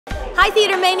Hi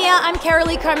TheaterMania, I'm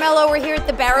Carolee Carmello. We're here at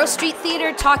the Barrow Street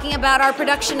Theatre talking about our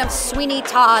production of Sweeney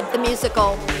Todd, the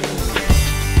musical.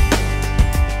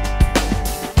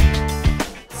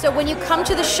 So when you come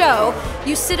to the show,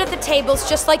 you sit at the tables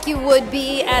just like you would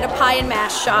be at a pie and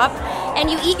mash shop,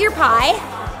 and you eat your pie,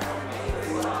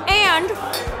 and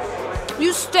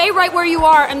you stay right where you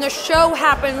are, and the show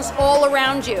happens all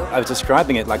around you. I was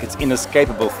describing it like it's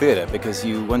inescapable theatre, because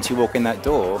once you walk in that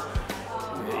door,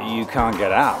 you can't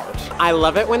get out. I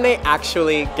love it when they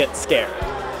actually get scared.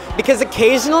 Because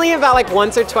occasionally, about like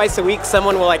once or twice a week,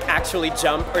 someone will like actually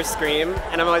jump or scream,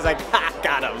 and I'm always like, ha,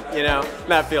 got him, you know?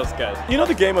 That feels good. You know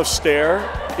the game of stare,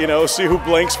 you know, see who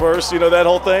blinks first, you know, that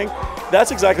whole thing?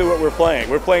 That's exactly what we're playing.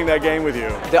 We're playing that game with you.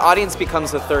 The audience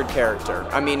becomes the third character.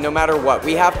 I mean, no matter what,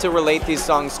 we have to relate these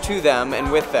songs to them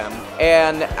and with them.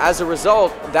 And as a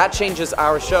result, that changes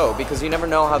our show because you never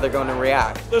know how they're going to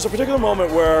react. There's a particular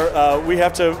moment where we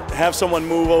have to have someone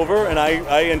move over, and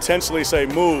I intentionally say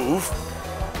move.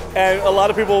 And a lot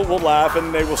of people will laugh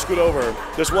and they will scoot over.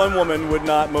 This one woman would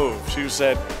not move. She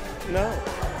said, no.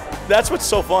 That's what's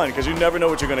so fun, because you never know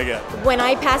what you're going to get. When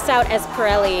I pass out as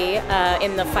Carolee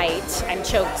in the fight, I'm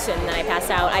choked and then I pass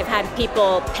out. I've had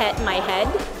people pet my head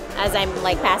as I'm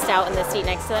like passed out in the seat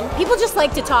next to them. People just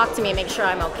like to talk to me, make sure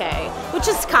I'm okay, which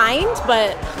is kind,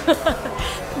 but,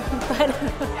 but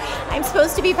I'm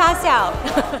supposed to be passed out.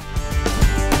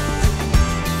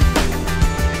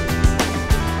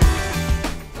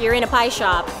 You're in a pie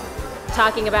shop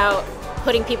talking about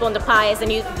putting people into pies,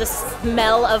 and the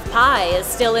smell of pie is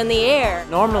still in the air.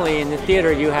 Normally in the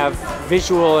theater you have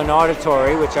visual and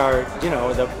auditory, which are, you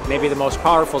know, maybe the most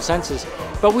powerful senses,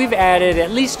 but we've added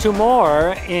at least two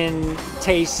more in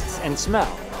taste and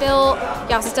smell. Bill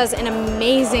Yost does an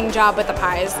amazing job with the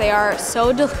pies. They are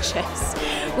so delicious.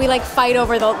 We like fight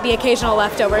over the occasional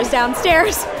leftovers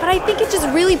downstairs. But I think it just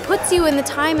really puts you in the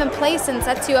time and place and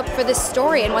sets you up for this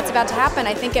story and what's about to happen.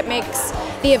 I think it makes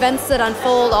the events that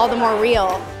unfold all the more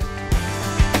real.